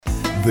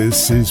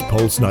This is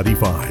Pulse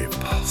 95.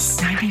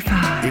 Pulse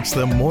 95. It's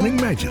the Morning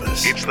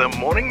Majlis. It's the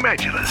Morning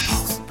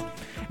Majlis.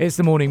 It's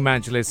the Morning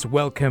Majlis.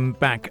 Welcome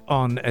back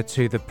on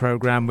to the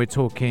program. We're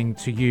talking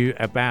to you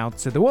about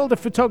the world of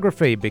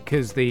photography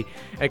because the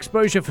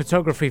Exposure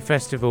Photography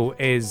Festival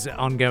is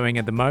ongoing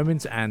at the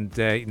moment, and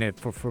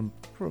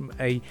from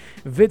a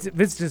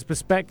visitor's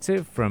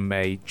perspective, from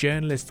a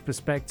journalist's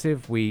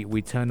perspective,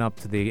 we turn up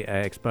to the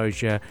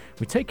exposure.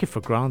 We take it for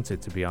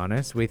granted, to be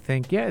honest. We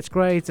think, yeah, it's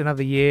great.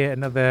 Another year,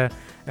 another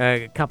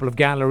couple of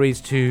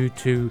galleries to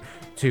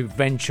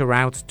venture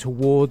out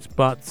towards,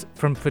 but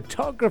from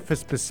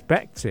photographers'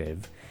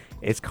 perspective,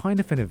 it's kind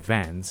of an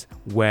event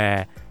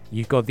where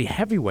you've got the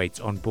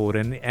heavyweights on board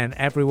and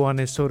everyone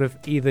is sort of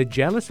either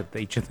jealous of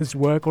each other's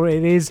work, or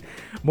it is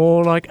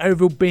more like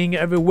being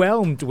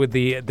overwhelmed with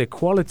the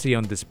quality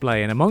on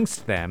display. And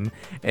amongst them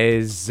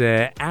is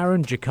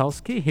Aaron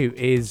Jakulski, who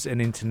is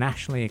an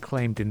internationally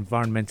acclaimed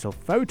environmental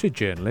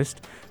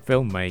photojournalist,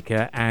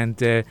 filmmaker, and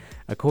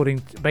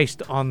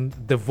based on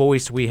the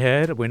voice we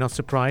heard, we're not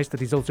surprised that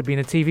he's also been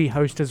a TV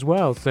host as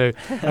well. So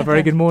a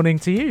very good morning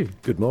to you.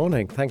 Good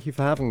morning. Thank you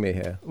for having me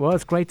here. Well,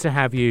 it's great to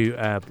have you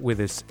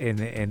with us in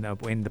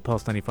the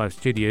Pulse 95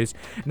 studios.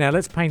 Now,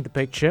 let's paint the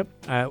picture.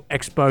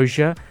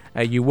 Exposure.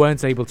 You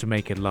weren't able to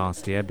make it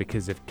last year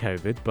because of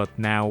COVID, but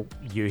now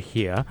you're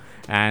here,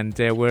 and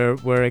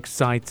we're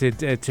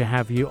excited to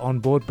have you on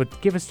board.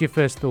 But give us your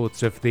first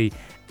thoughts of the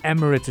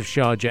Emirate of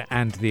Sharjah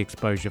and the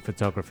Exposure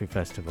Photography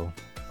Festival.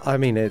 I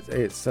mean,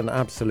 it's an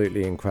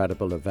absolutely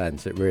incredible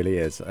event. It really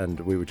is. And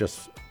we were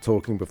just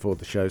talking before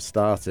the show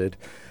started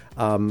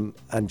and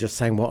just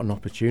saying what an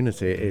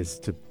opportunity it is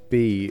to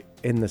be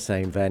in the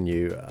same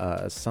venue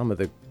as some of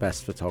the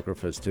best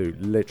photographers to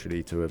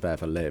have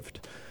ever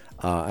lived.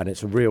 And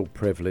it's a real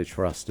privilege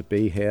for us to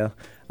be here.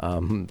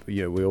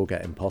 We all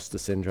get imposter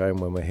syndrome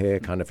when we're here,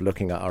 kind of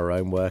looking at our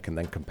own work and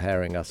then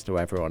comparing us to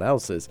everyone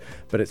else's.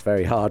 But it's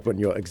very hard when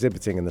you're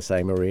exhibiting in the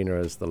same arena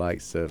as the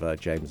likes of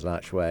James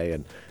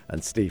Latchway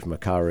and Steve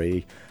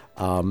McCurry.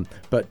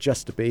 But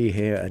just to be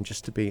here and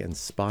just to be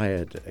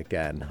inspired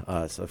again.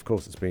 So of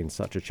course, it's been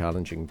such a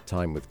challenging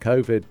time with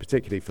COVID,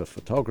 particularly for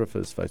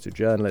photographers,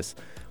 photojournalists.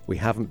 We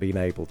haven't been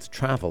able to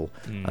travel,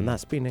 and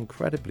that's been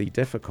incredibly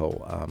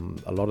difficult.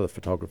 A lot of the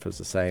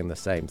photographers are saying the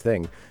same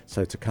thing.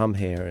 So to come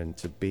here and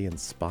to be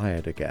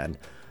inspired again,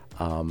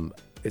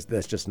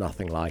 there's just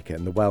nothing like it.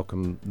 And the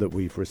welcome that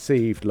we've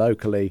received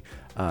locally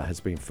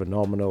has been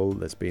phenomenal.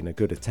 There's been a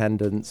good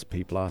attendance,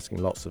 people asking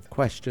lots of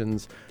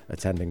questions,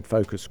 attending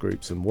focus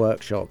groups and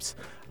workshops.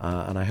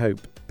 And I hope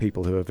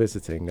people who are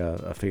visiting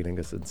are feeling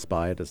as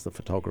inspired as the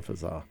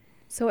photographers are.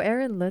 So,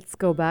 Aaron, let's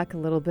go back a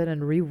little bit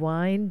and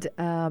rewind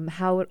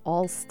how it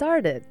all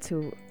started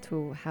to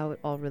how it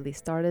all really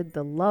started,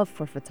 the love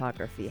for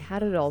photography. How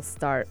did it all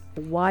start?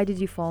 Why did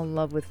you fall in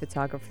love with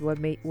photography?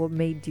 What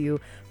made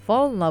you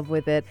fall in love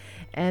with it?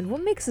 And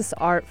what makes this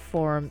art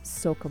form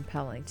so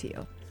compelling to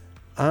you?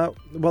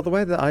 Well, the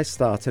way that I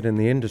started in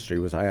the industry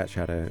was I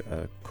actually had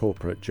a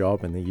corporate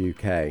job in the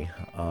UK,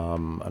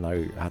 and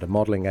I had a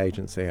modelling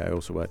agency. I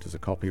also worked as a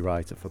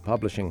copywriter for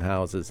publishing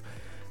houses.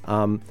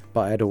 But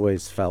I had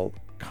always felt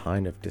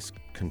kind of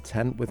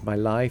discontent with my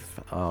life.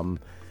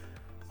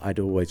 I'd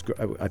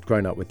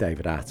grown up with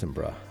David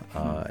Attenborough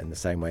in the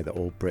same way that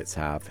all Brits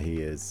have.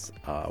 He is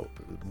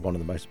one of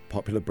the most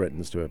popular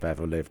Britons to have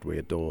ever lived. We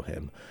adore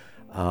him.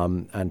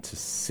 And to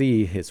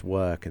see his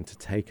work and to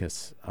take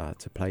us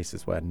to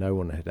places where no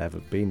one had ever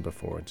been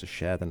before and to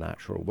share the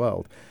natural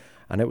world.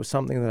 And it was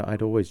something that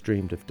I'd always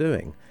dreamed of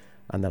doing.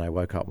 And then I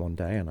woke up one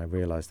day and I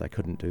realized I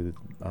couldn't do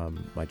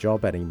my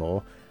job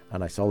anymore.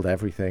 And I sold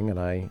everything and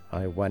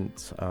I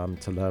went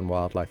to learn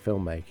wildlife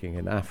filmmaking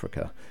in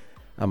Africa.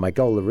 And my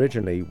goal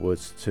originally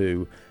was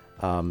to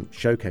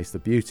showcase the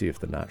beauty of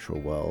the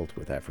natural world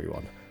with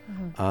everyone.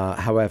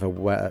 Mm-hmm.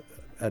 However,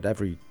 at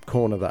every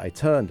corner that I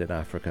turned in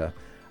Africa,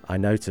 I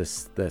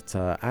noticed that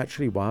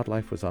actually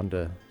wildlife was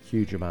under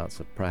huge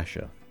amounts of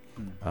pressure.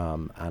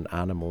 And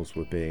animals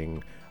were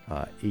being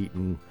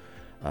eaten,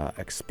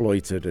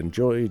 exploited,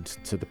 enjoyed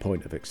to the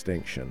point of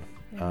extinction.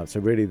 So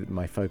really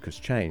my focus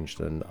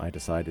changed, and I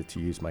decided to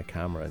use my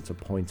camera and to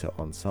point it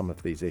on some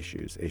of these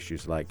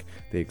issues like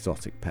the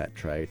exotic pet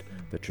trade,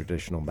 the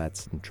traditional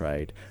medicine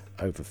trade,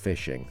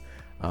 overfishing,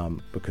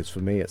 because for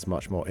me it's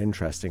much more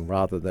interesting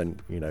rather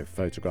than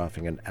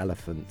photographing an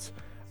elephant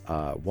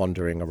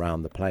wandering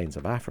around the plains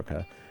of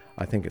Africa.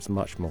 I think it's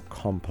much more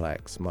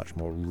complex, much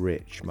more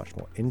rich, much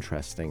more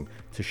interesting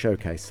to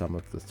showcase some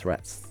of the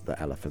threats that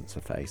elephants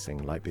are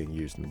facing, like being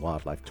used in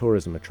wildlife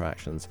tourism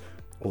attractions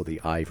or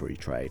the ivory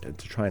trade, and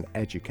to try and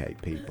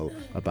educate people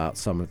about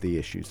some of the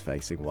issues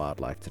facing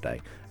wildlife today.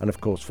 And of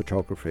course,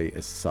 photography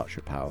is such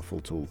a powerful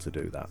tool to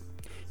do that.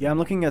 Yeah, I'm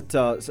looking at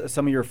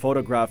some of your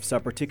photographs,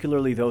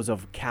 particularly those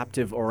of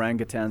captive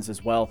orangutans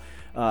as well.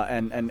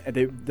 And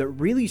they're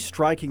really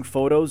striking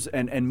photos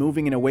and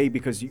moving in a way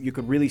because you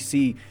could really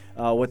see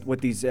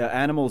what these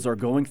animals are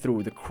going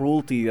through, the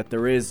cruelty that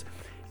there is.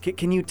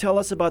 Can you tell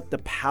us about the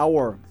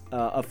power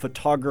of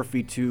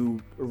photography to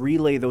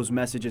relay those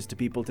messages to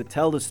people, to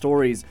tell the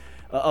stories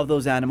of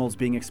those animals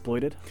being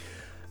exploited?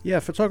 Yeah,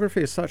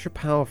 photography is such a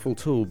powerful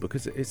tool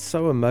because it's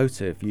so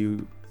emotive.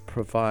 You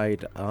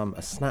provide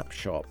a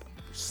snapshot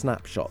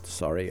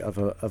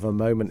of a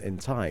moment in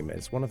time.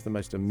 It's one of the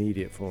most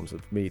immediate forms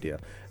of media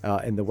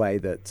in the way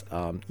that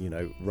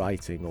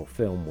writing or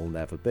film will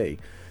never be.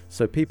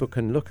 So people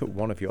can look at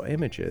one of your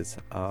images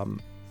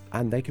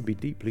and they can be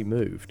deeply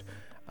moved,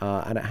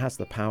 and it has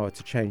the power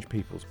to change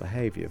people's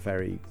behavior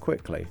very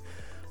quickly.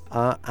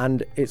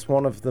 And it's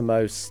one of the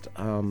most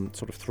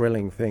sort of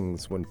thrilling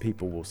things when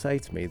people will say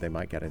to me, they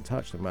might get in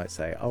touch, they might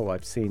say, oh,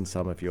 I've seen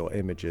some of your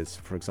images,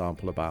 for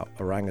example, about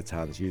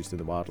orangutans used in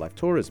the wildlife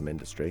tourism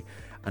industry,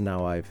 and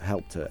now I've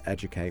helped to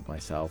educate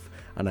myself,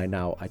 and I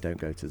don't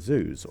go to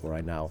zoos, or I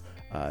now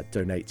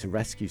donate to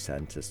rescue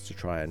centres to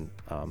try and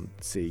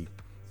see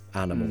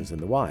animals in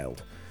the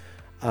wild.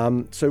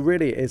 So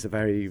really it is a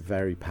very,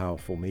 very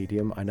powerful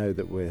medium. I know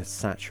that we're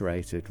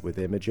saturated with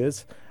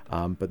images,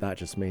 but that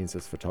just means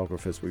as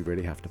photographers we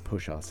really have to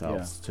push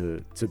ourselves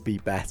to be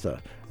better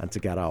and to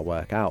get our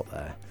work out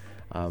there.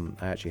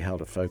 I actually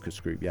held a focus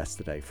group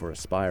yesterday for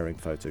aspiring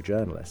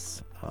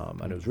photojournalists,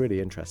 and it was really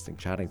interesting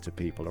chatting to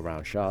people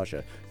around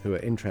Sharjah who are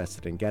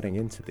interested in getting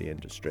into the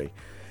industry.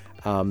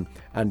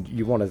 And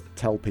you want to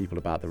tell people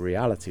about the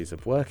realities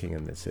of working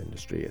in this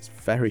industry. It's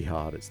very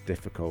hard, it's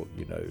difficult,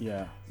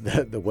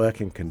 the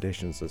working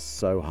conditions are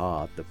so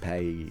hard, the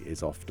pay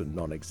is often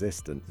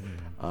non-existent,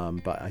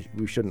 but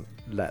we shouldn't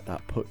let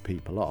that put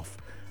people off,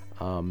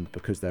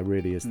 because there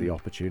really is the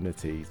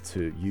opportunity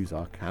to use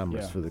our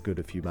cameras for the good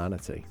of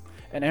humanity.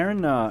 And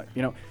Aaron,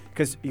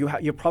 because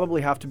you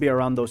probably have to be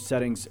around those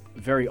settings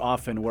very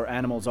often where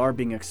animals are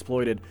being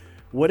exploited.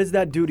 What does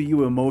that do to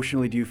you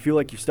emotionally? Do you feel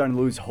like you're starting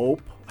to lose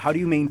hope? How do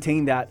you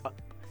maintain that?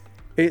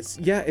 It's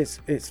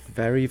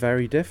very,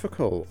 very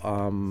difficult.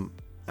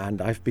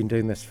 And I've been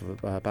doing this for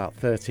about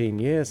 13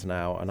 years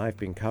now, and I've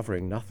been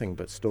covering nothing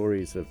but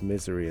stories of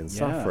misery and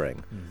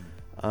suffering.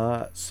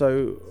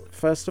 So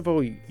first of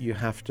all, you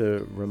have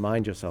to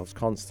remind yourselves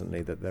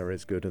constantly that there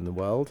is good in the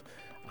world.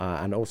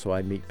 And also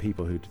I meet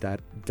people who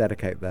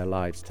dedicate their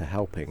lives to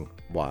helping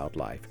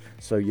wildlife.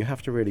 So you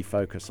have to really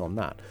focus on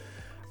that.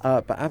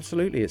 But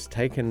absolutely, it's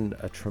taken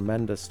a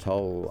tremendous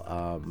toll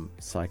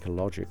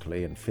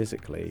psychologically and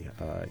physically.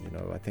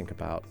 I think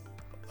about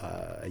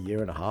a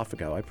year and a half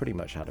ago, I pretty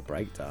much had a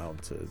breakdown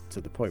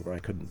to the point where I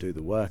couldn't do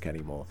the work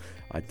anymore.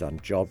 I'd done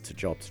job to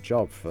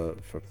job for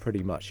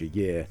pretty much a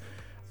year,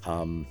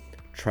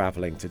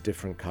 traveling to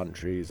different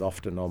countries,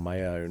 often on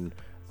my own,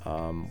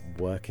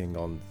 working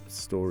on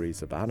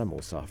stories of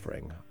animal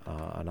suffering.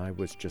 And I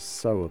was just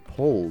so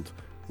appalled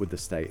with the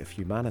state of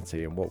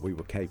humanity and what we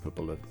were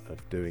capable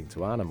of doing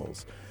to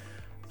animals.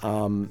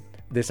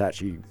 This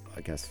actually,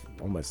 I guess,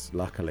 almost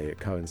luckily, it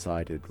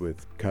coincided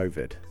with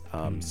COVID.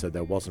 So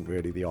there wasn't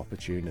really the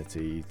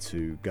opportunity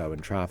to go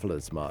and travel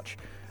as much.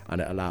 And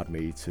it allowed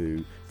me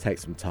to take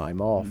some time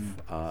off,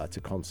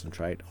 to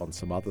concentrate on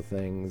some other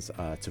things,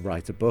 to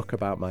write a book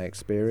about my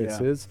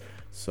experiences.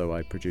 So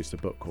I produced a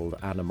book called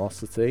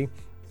Animosity,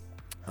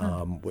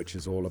 which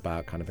is all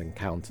about kind of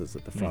encounters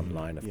at the front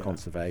line of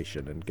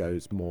conservation and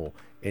goes more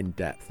in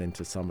depth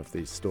into some of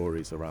these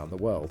stories around the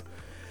world.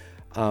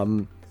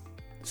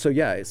 So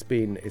yeah, it's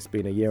been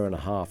a year and a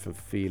half of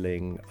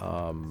feeling,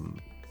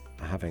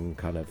 having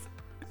kind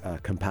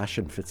of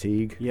compassion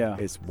fatigue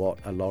is what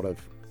a lot of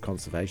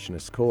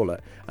conservationists call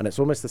it, and it's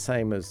almost the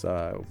same as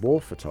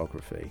war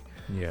photography.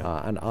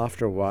 And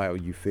after a while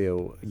you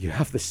feel you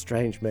have this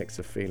strange mix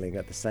of feeling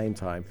at the same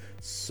time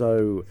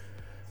so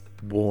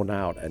worn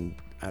out and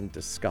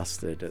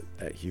disgusted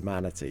at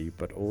humanity,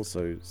 but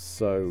also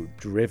so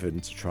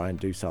driven to try and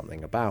do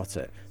something about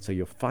it. So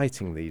you're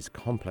fighting these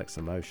complex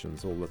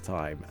emotions all the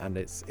time, and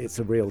it's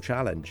a real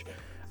challenge.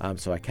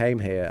 So I came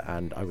here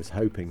and I was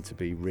hoping to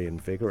be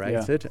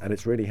reinvigorated, and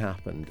it's really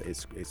happened.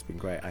 It's been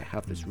great. I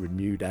have this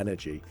renewed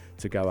energy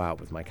to go out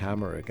with my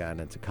camera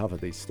again and to cover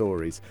these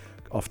stories.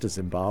 Off to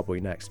Zimbabwe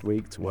next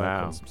week to work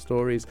on some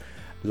stories,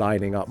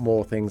 lining up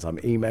more things. I'm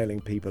emailing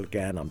people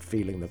again. I'm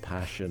feeling the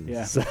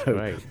passion. So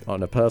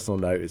on a personal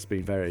note, it's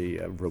been very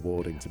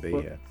rewarding to be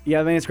here. Yeah,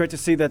 I mean, it's great to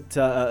see that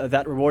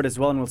that reward as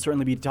well, and we'll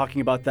certainly be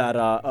talking about that.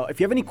 If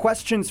you have any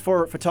questions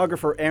for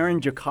photographer Aaron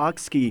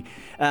Jackowski,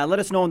 let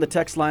us know on the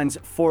text lines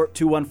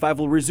 4215.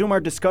 We'll resume our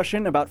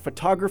discussion about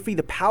photography,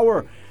 the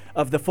power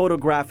of the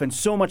photograph, and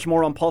so much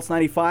more on Pulse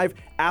 95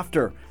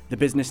 after the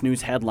business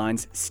news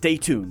headlines. Stay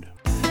tuned.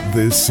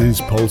 This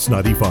is Pulse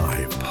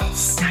 95.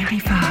 Pulse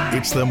 95.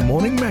 It's the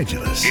Morning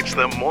Majlis. It's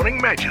the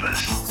Morning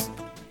Majlis.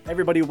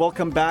 Everybody,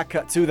 welcome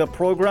back to the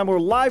program. We're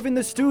live in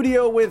the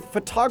studio with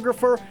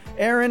photographer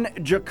Aaron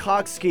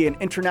Jackowski, an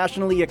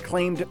internationally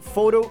acclaimed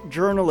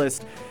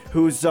photojournalist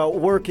whose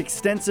work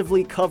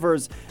extensively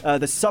covers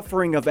the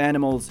suffering of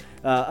animals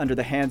under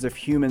the hands of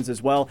humans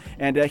as well.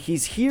 And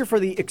he's here for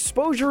the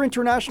Exposure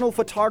International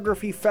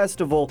Photography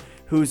Festival,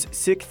 whose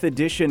 6th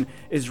edition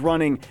is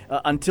running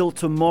until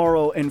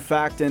tomorrow, in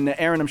fact. And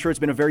Aaron, I'm sure it's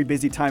been a very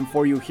busy time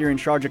for you here in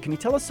Sharjah. Can you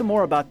tell us some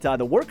more about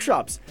the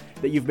workshops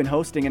that you've been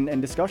hosting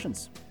and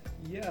discussions?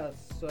 Yes.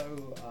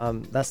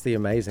 That's the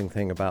amazing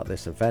thing about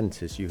this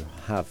event is you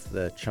have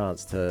the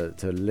chance to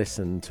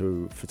listen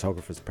to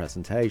photographers'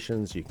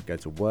 presentations. You can go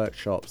to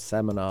workshops,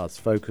 seminars,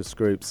 focus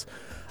groups.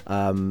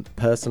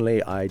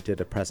 Personally, I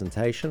did a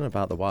presentation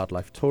about the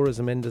wildlife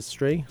tourism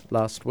industry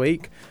last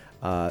week,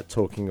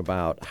 talking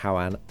about how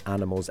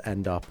animals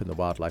end up in the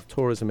wildlife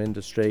tourism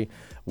industry,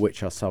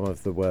 which are some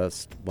of the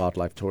worst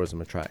wildlife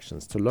tourism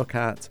attractions to look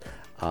at.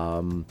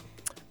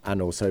 And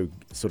also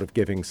sort of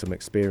giving some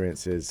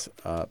experiences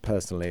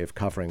personally of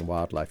covering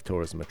wildlife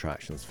tourism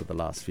attractions for the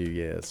last few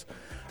years.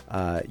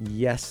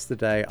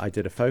 Yesterday, I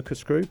did a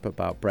focus group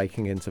about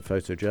breaking into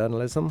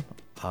photojournalism.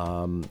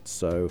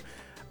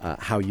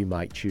 How you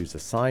might choose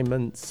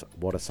assignments,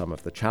 what are some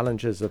of the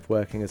challenges of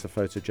working as a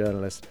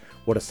photojournalist,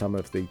 what are some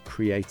of the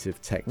creative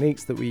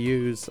techniques that we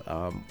use,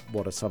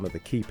 what are some of the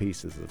key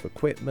pieces of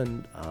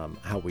equipment,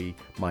 how we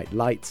might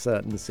light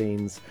certain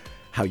scenes,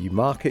 how you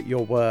market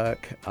your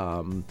work,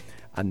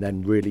 and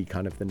then really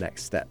kind of the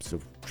next steps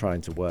of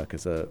trying to work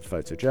as a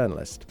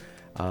photojournalist.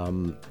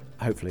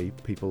 Hopefully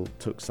people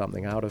took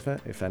something out of it.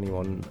 If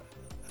anyone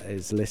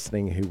is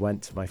listening who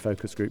went to my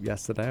focus group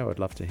yesterday, I would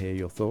love to hear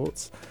your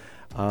thoughts.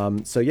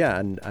 And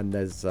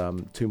there's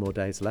 2 more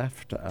days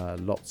left,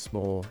 lots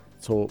more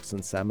talks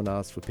and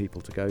seminars for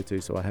people to go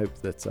to. So I hope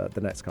that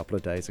the next couple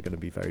of days are going to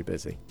be very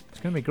busy. It's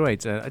going to be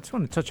great. I just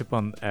want to touch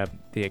upon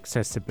the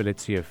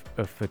accessibility of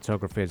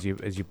photography, as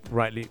you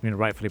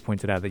rightfully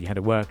pointed out that you had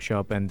a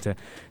workshop and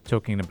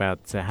talking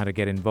about how to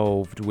get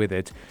involved with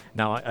it.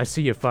 Now I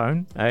see your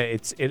phone.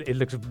 It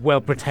looks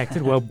well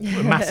protected, a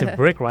massive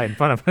brick right in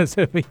front of us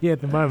over here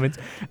at the moment.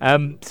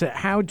 So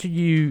how do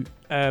you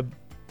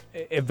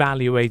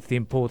evaluate the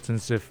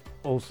importance of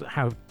also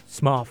how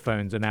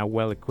smartphones are now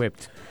well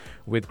equipped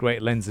with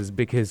great lenses?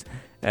 Because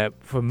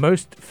for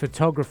most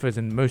photographers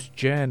and most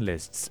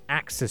journalists,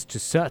 access to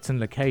certain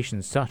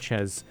locations, such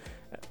as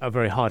a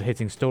very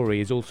hard-hitting story,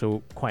 is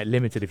also quite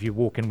limited if you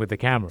walk in with the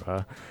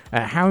camera.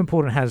 How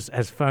important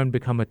has phone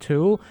become a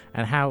tool,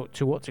 and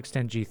to what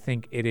extent do you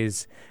think it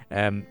is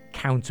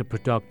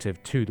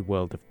counterproductive to the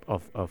world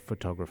of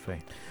photography?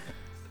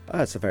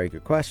 That's a very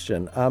good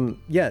question.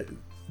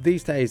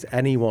 These days,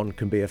 anyone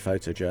can be a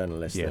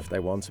photojournalist if they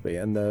want to be,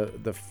 and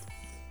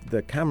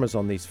the cameras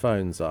on these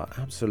phones are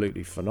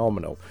absolutely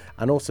phenomenal.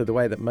 And also the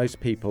way that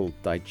most people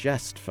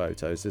digest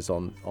photos is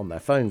on their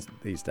phones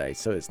these days.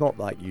 So it's not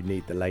like you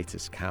need the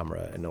latest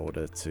camera in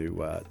order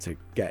to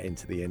get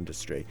into the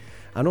industry.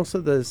 And also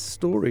there's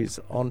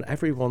stories on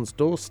everyone's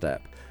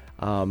doorstep.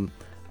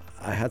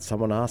 I had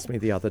someone ask me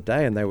the other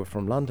day, and they were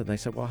from London. They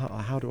said, well,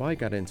 how do I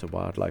get into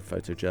wildlife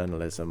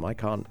photojournalism? I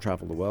can't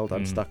travel the world.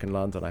 I'm stuck in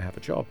London. I have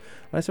a job.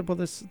 And I said, well,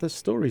 there's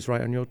stories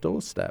right on your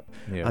doorstep.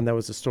 Yeah. And there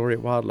was a story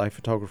at Wildlife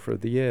Photographer of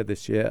the Year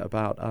this year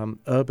about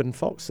urban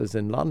foxes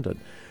in London.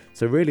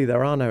 So really,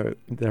 there are no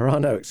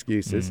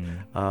excuses.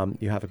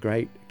 You have a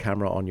great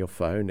camera on your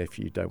phone if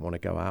you don't want to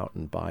go out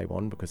and buy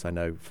one, because I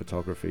know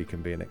photography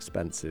can be an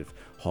expensive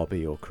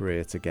hobby or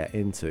career to get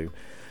into.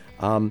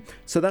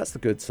 So that's the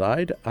good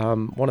side.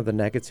 One of the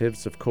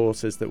negatives, of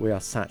course, is that we are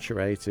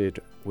saturated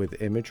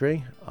with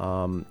imagery.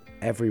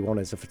 Everyone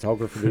is a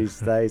photographer these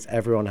days.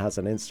 Everyone has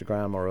an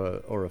Instagram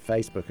or a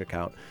Facebook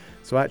account.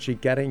 So actually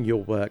getting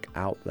your work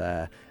out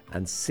there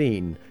and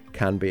seen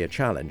can be a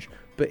challenge.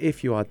 But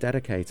if you are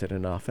dedicated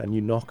enough and you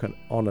knock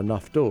on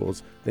enough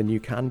doors, then you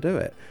can do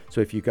it.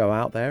 So if you go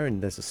out there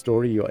and there's a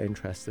story you're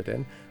interested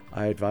in,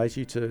 I advise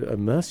you to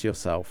immerse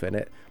yourself in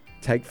it,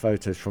 take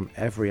photos from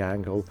every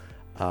angle,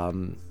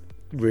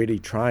 really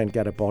try and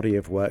get a body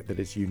of work that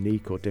is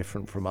unique or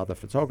different from other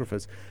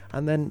photographers,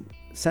 and then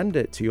send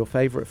it to your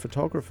favorite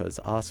photographers.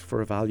 Ask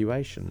for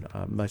evaluation.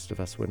 Most of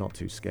us, we're not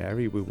too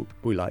scary.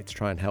 We like to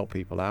try and help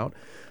people out.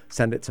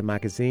 Send it to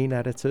magazine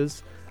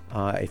editors.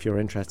 If you're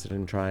interested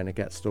in trying to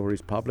get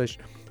stories published,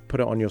 put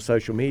it on your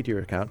social media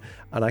account,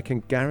 and I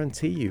can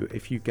guarantee you,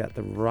 if you get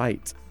the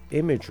right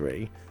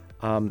imagery,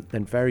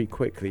 then very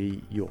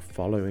quickly your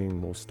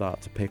following will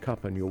start to pick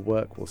up and your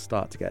work will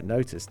start to get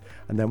noticed.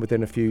 And then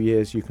within a few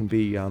years, you can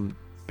be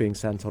being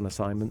sent on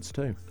assignments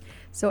too.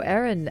 So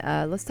Aaron,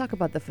 let's talk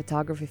about the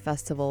photography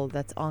festival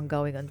that's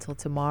ongoing until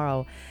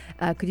tomorrow.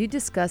 Could you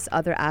discuss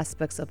other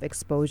aspects of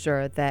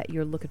exposure that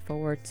you're looking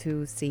forward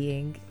to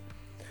seeing?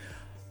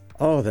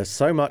 Oh, there's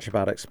so much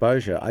about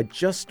exposure. I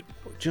just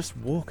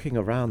walking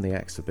around the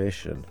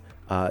exhibition,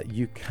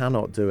 you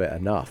cannot do it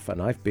enough. And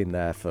I've been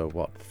there for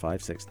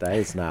 5-6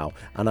 days now,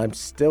 and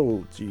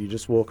you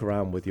just walk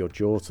around with your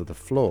jaw to the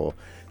floor.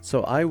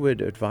 So I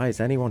would advise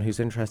anyone who's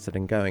interested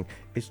in going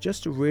is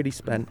just to really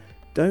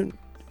don't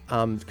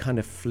kind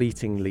of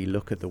fleetingly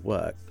look at the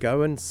work.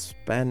 Go and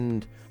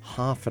spend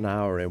half an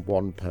hour in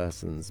one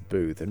person's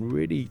booth and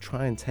really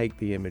try and take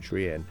the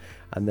imagery in.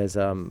 And there's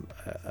a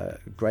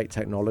great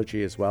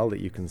technology as well that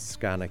you can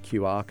scan a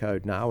QR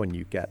code now and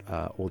you get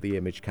all the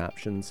image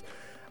captions.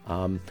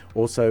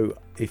 Also,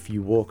 if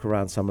you walk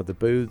around some of the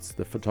booths,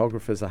 the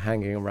photographers are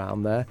hanging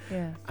around there.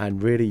 Yeah.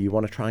 And really, you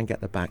want to try and get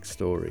the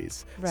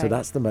backstories. So Right.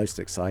 that's the most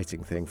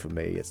exciting thing for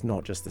me. It's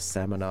not just the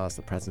seminars,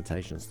 the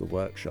presentations, the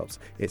workshops.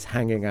 It's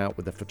hanging out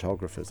with the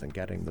photographers and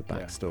getting the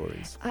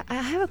backstories. I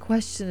have a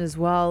question as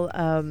well.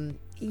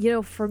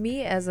 For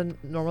me as a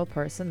normal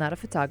person, not a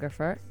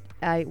photographer,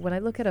 when I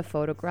look at a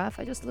photograph,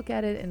 I just look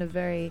at it in a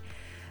very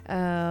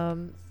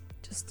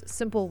just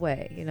simple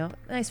way,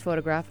 nice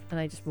photograph, and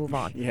I just move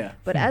on. Yeah.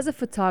 But as a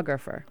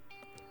photographer,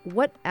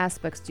 what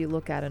aspects do you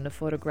look at in a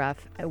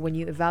photograph when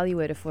you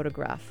evaluate a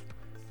photograph?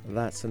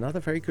 That's another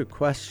very good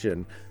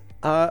question.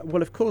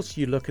 Well, of course,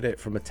 you look at it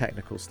from a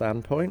technical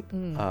standpoint.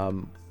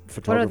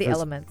 What are the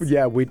elements?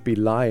 Yeah, we'd be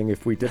lying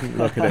if we didn't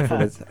look at it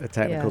from a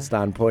technical Yeah.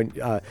 standpoint.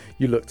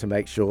 You look to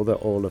make sure that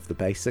all of the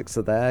basics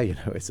are there.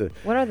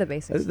 What are the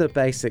basics? The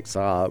basics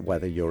are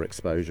whether your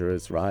exposure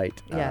is right,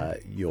 Yeah.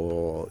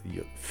 your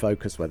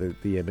focus, whether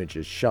the image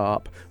is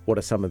sharp. What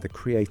are some of the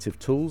creative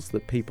tools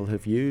that people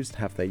have used?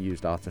 Have they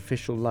used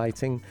artificial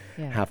lighting?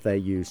 Yeah. Have they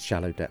used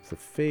shallow depth of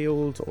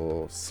field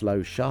or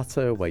slow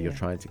shutter where you're Yeah.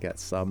 trying to get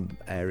some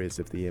areas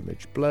of the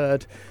image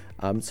blurred?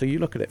 So you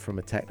look at it from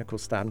a technical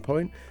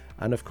standpoint.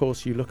 And of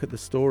course, you look at the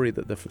story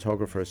that the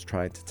photographer is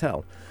trying to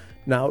tell.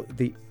 Now,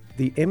 the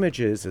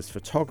images as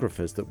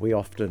photographers that we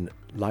often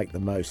like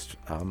the most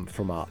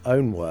from our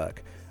own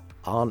work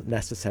aren't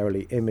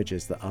necessarily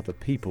images that other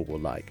people will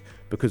like,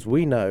 because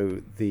we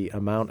know the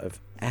amount of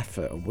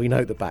effort and we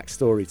know the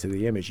backstory to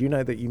the image. You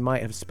know that you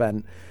might have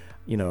spent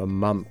a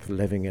month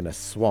living in a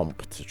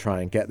swamp to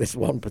try and get this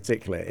one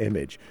particular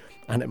image.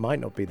 And it might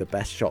not be the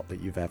best shot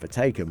that you've ever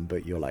taken,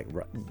 but you're like,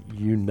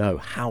 you know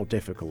how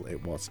difficult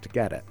it was to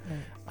get it.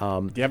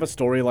 Do you have a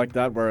story like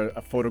that where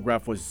a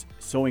photograph was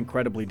so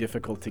incredibly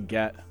difficult to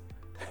get?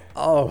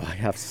 Oh, I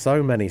have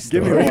so many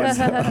Give stories.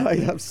 me one. I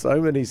have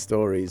so many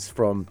stories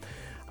from,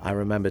 I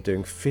remember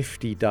doing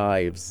 50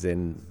 dives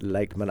in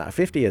Lake Manal.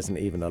 50 isn't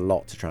even a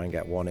lot to try and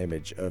get one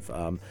image of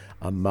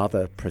a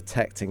mother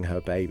protecting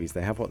her babies.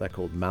 They have what they're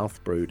called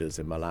mouth brooders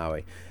in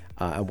Malawi.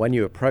 And when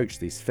you approach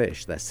these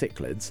fish, they're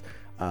cichlids,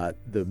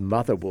 the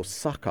mother will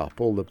suck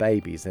up all the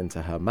babies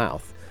into her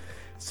mouth.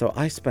 So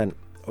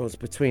it was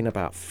between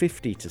about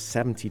 50 to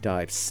 70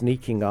 dives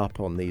sneaking up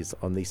on these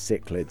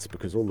cichlids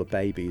because all the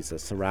babies are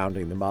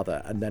surrounding the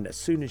mother, and then as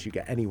soon as you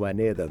get anywhere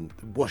near them,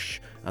 whoosh,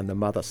 and the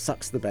mother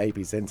sucks the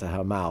babies into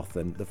her mouth,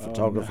 and the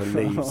photographer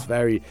leaves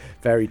very,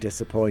 very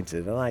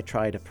disappointed. And I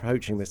tried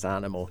approaching this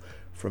animal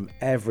from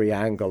every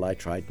angle. I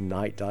tried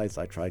night dives,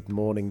 I tried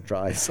morning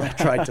dives, I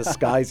tried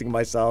disguising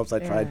myself, I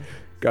tried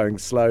going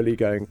slowly,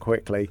 going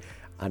quickly,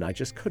 and I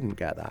just couldn't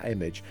get that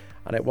image.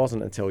 And it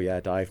wasn't until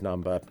dive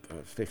number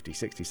 50,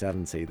 60,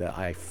 70 that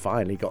I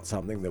finally got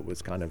something that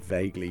was kind of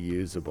vaguely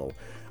usable.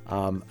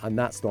 And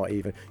that's not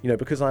even,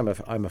 because I'm a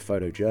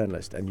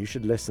photojournalist, and you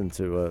should listen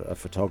to a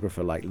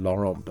photographer like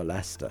Laurent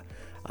Balester.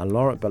 And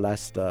Laurent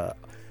Balester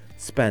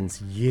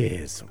spends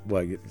years,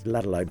 well,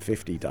 let alone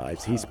 50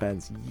 dives, he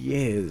spends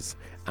years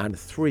and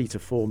 $3 to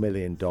 $4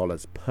 million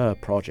per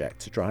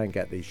project to try and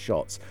get these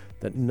shots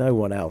that no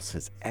one else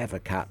has ever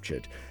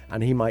captured.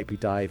 And he might be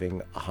diving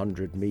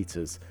 100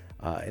 meters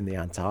in the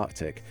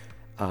Antarctic,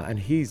 and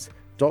he's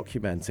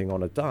documenting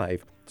on a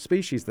dive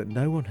species that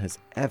no one has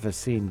ever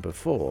seen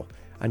before.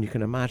 And you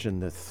can imagine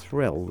the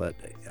thrill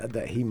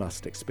that he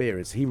must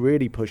experience. He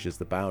really pushes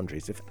the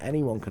boundaries. If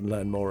anyone can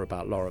learn more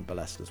about Laurent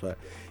Balester's work,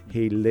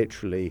 he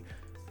literally,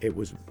 it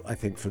was, I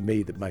think for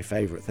me, that my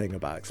favorite thing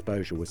about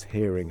exposure was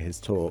hearing his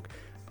talk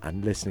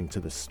and listening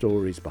to the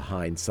stories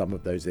behind some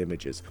of those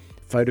images.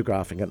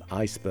 Photographing an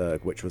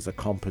iceberg, which was a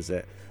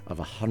composite of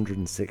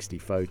 160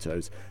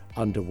 photos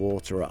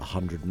underwater at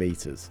 100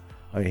 meters.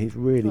 I mean, he's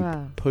really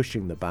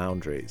pushing the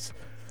boundaries.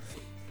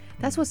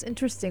 That's what's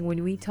interesting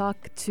when we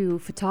talk to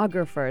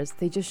photographers.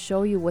 They just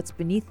show you what's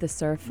beneath the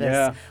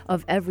surface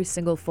of every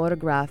single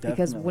photograph.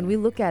 Because when we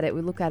look at it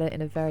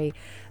in a very,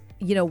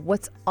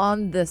 what's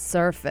on the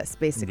surface,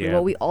 basically. Yeah.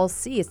 What we all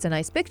see, it's a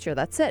nice picture,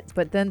 that's it.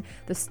 But then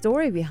the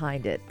story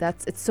behind it,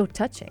 it's so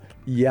touching.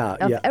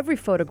 Of every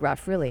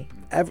photograph, really.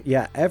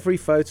 Every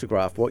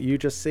photograph, what you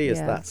just see is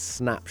that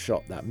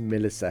snapshot, that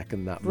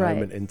millisecond, that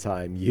moment in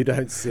time. You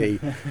don't see,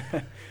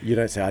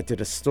 I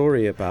did a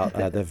story about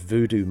the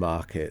voodoo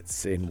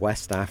markets in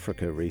West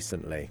Africa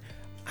recently,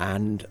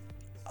 and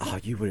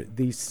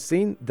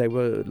they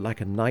were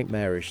like a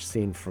nightmarish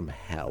scene from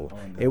hell. Oh,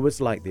 no. It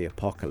was like the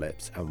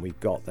apocalypse, and we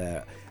got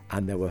there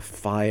and there were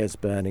fires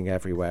burning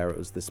everywhere. It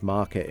was this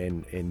market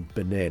in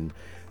Benin.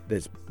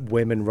 There's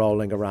women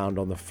rolling around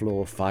on the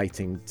floor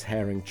fighting,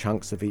 tearing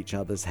chunks of each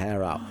other's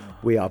hair out.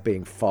 We are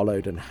being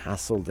followed and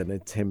hassled and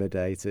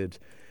intimidated.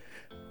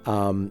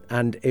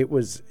 And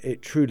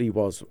it truly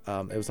was,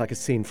 it was like a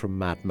scene from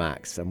Mad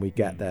Max. And we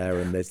get there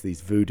and there's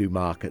these voodoo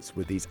markets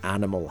with these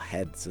animal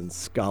heads and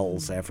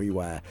skulls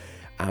everywhere.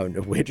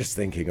 And we're just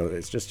thinking,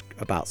 it's just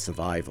about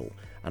survival.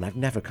 And I've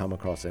never come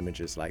across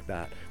images like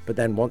that. But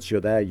then once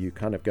you're there, you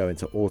kind of go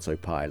into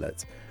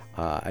autopilot.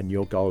 and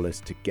your goal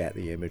is to get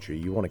the imagery.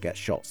 You want to get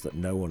shots that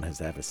no one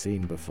has ever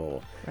seen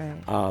before.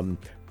 Right.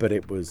 But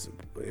it was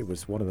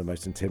one of the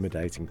most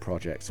intimidating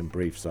projects and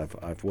briefs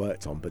I've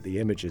worked on. But the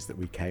images that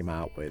we came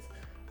out with,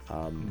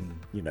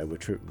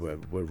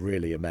 were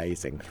really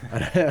amazing.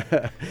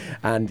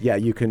 And yeah,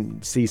 you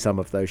can see some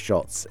of those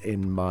shots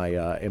in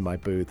my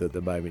booth at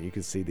the moment. You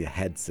can see the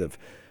heads of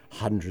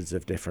hundreds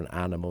of different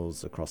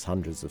animals across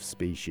hundreds of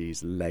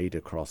species laid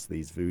across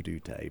these voodoo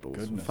tables.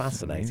 Goodness.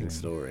 Fascinating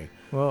story.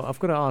 Well, I've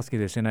got to ask you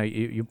this.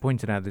 You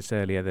pointed out this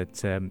earlier that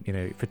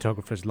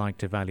photographers like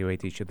to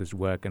evaluate each other's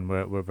work, and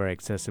we're very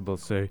accessible.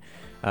 So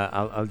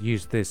I'll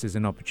use this as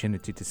an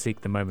opportunity to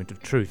seek the moment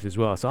of truth as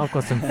well. So I've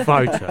got some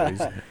photos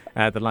that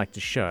I'd like to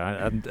show.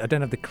 I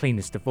don't have the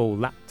cleanest of all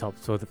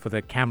laptops for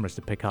the cameras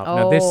to pick up.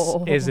 Now this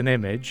is an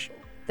image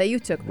that you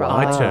took,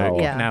 Wow. probably. I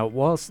took. Yeah. Now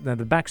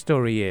the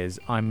backstory is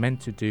I'm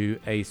meant to do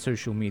a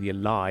social media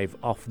live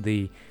off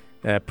the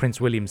Prince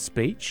William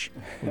speech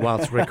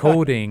whilst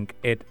recording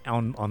it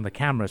on the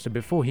camera. So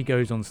before he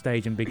goes on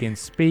stage and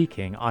begins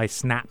speaking, I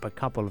snap a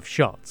couple of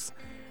shots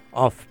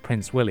of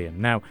Prince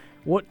William. Now,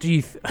 what do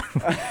you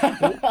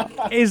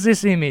is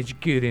this image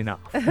good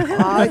enough?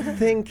 I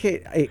think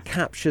it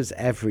captures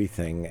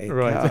everything.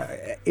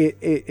 Right.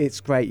 It's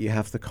great. You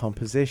have the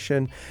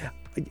composition.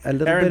 A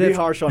little Aaron, bit be of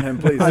harsh on him,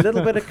 please. a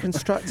little bit of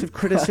constructive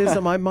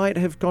criticism. I might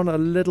have gone a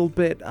little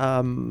bit.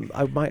 I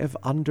might have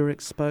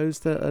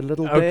underexposed it a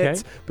little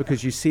bit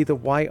because you see the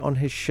white on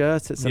his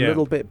shirt. It's a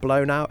little bit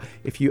blown out.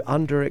 If you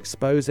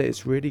underexpose it,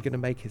 it's really going to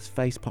make his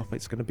face pop.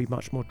 It's going to be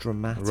much more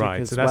dramatic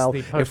as so that's well.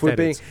 the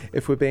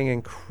If we're being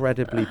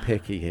incredibly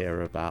picky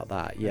here about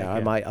that,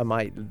 I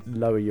might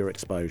lower your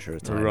exposure a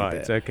tiny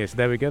bit. Okay. So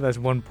there we go. That's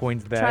 1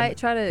 point there. Try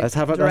to Let's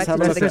have direct a it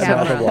to look the at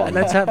camera. another one.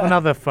 Let's have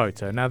another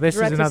photo. Now this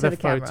Direct is us to another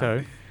the camera. photo.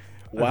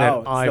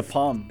 Wow, that it's the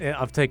palm.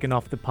 I've taken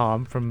off the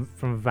palm from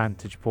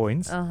vantage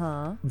points.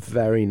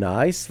 Very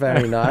nice,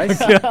 very nice.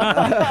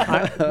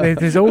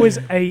 There's always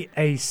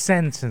a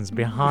sentence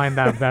behind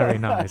that very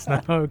nice. No,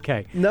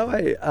 okay. No,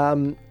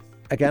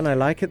 again, I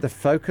like it. The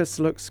focus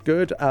looks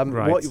good.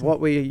 Right. What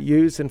we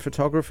use in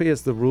photography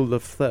is the rule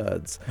of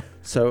thirds.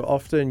 So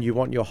often you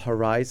want your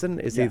horizon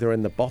is either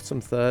in the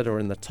bottom third or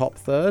in the top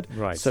third.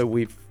 Right. So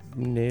we've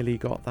nearly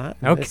got that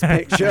in this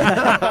picture.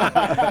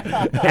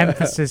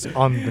 Emphasis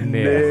on the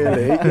near.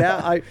 Nearly.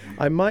 Yeah,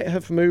 I might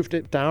have moved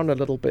it down a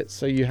little bit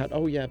so you had.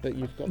 Oh yeah, but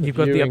you've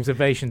got the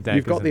observation deck.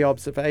 You've got the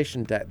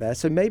observation deck there.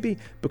 So maybe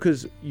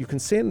because you can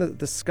see in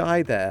the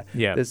sky there,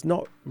 there's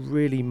not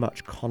really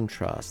much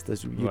contrast.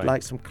 You'd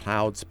like some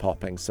clouds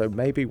popping. So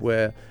maybe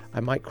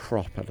I might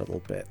crop a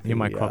little bit. You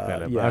might crop it a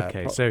little bit.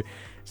 Okay, so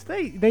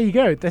there you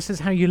go. This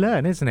is how you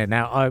learn, isn't it?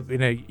 Now,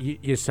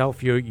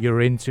 yourself, you're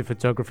into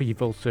photography.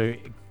 You've also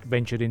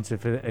ventured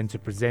into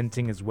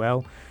presenting as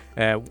well.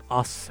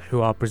 Us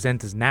who are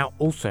presenters now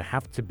also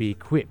have to be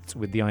equipped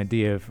with the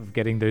idea of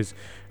getting those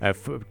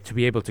to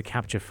be able to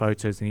capture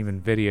photos and even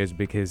videos,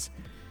 because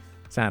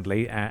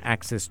sadly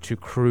access to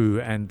crew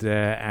and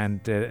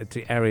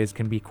to areas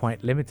can be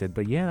quite limited.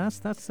 But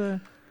that's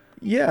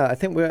Yeah, I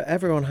think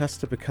everyone has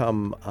to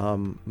become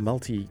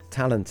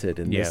multi-talented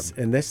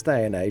in this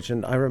day and age.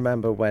 And I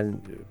remember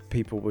when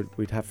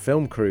we'd have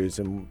film crews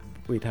and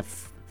we'd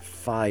have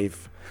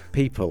 5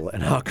 people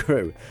in our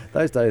crew.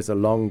 Those days are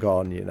long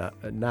gone.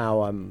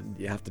 Now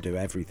you have to do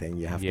everything.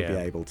 You have to be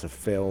able to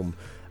film,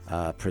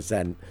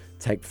 present,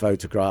 take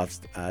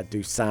photographs,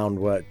 do sound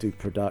work, do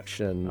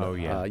production.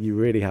 You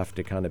really have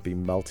to kind of be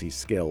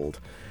multi-skilled.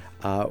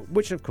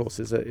 Which of course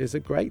is a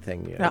great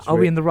thing. Now, are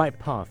we in the right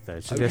path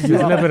though? So there's a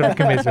little bit of a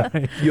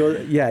commitment.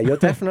 You're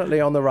definitely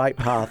on the right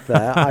path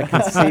there. I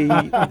can see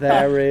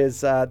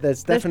there's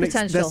definitely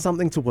there's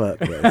something to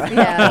work with.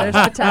 Yeah,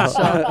 there's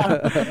potential.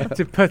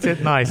 To put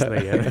it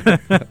nicely.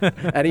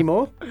 Any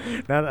more?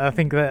 No, I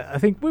think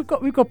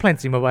we've got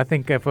plenty more. But I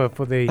think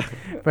for the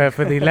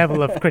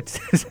level of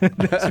criticism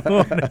this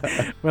morning,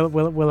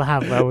 we'll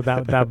have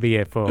that'll be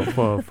it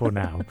for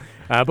now.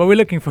 But we're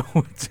looking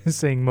forward to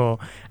seeing more.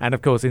 And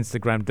of course,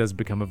 Instagram does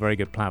become a very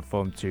good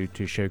platform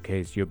to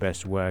showcase your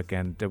best work.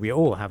 And we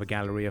all have a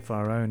gallery of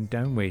our own,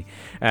 don't we?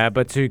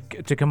 But to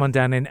come on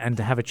down and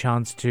to have a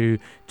chance to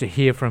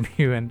hear from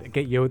you and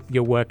get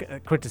your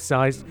work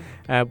criticized,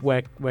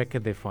 where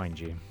could they find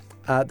you?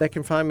 They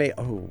can find me.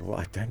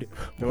 I don't.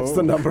 What's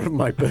the number of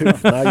my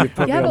booth? Now you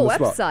put me have on a the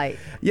spot. website.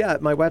 Yeah,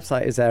 my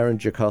website is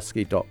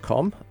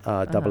aarongekoski.com.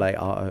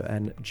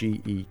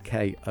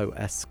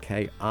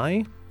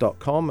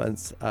 AARONGEKOSKI.com, and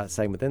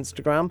same with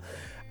Instagram.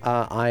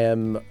 I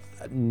am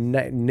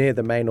near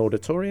the main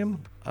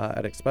auditorium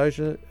at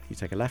Exposure. You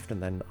take a left,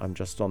 and then I'm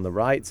just on the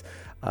right.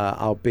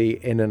 I'll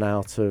be in and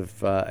out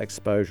of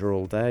Exposure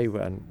all day,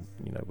 and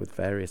with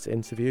various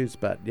interviews.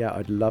 But yeah,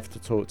 I'd love to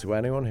talk to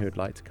anyone who'd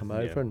like to come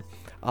over and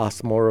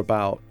ask more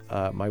about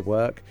my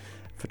work.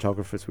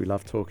 Photographers, we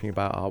love talking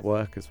about our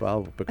work as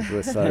well,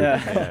 because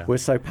we're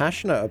so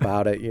passionate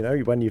about it.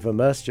 When you've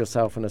immersed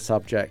yourself in a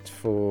subject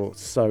for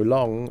so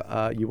long,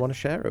 you want to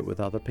share it with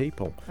other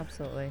people.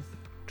 Absolutely.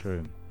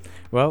 True.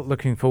 Well,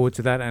 looking forward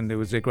to that, and it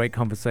was a great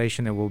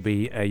conversation. It will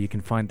be, you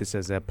can find this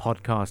as a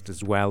podcast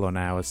as well on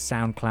our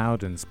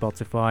SoundCloud and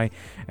Spotify,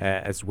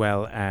 as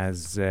well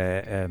as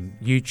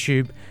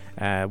YouTube.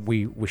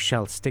 We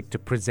shall stick to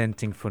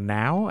presenting for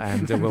now,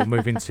 and we'll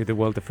move into the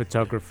world of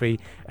photography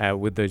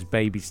with those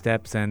baby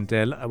steps. And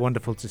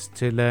wonderful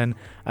to learn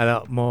a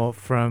lot more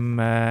from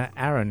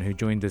Aaron, who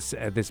joined us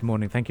this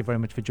morning. Thank you very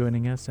much for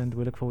joining us, and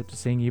we look forward to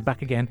seeing you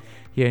back again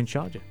here in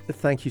Sharjah.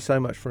 Thank you so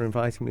much for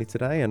inviting me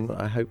today, and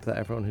I hope that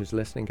everyone who's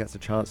listening gets a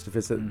chance to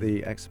visit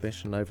the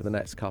exhibition over the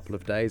next couple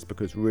of days,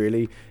 because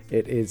really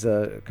it is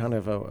a kind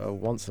of a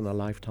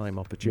once-in-a-lifetime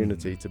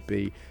opportunity to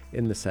be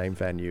in the same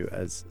venue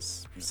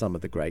as some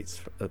of the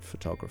greats of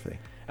photography.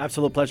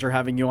 Absolute pleasure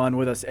having you on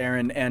with us,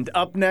 Aaron. And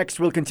up next,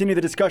 we'll continue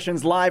the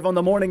discussions live on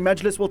the Morning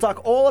Majlis. We'll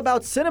talk all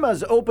about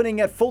cinemas opening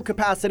at full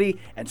capacity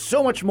and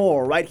so much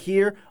more right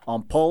here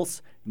on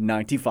Pulse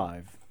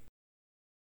 95.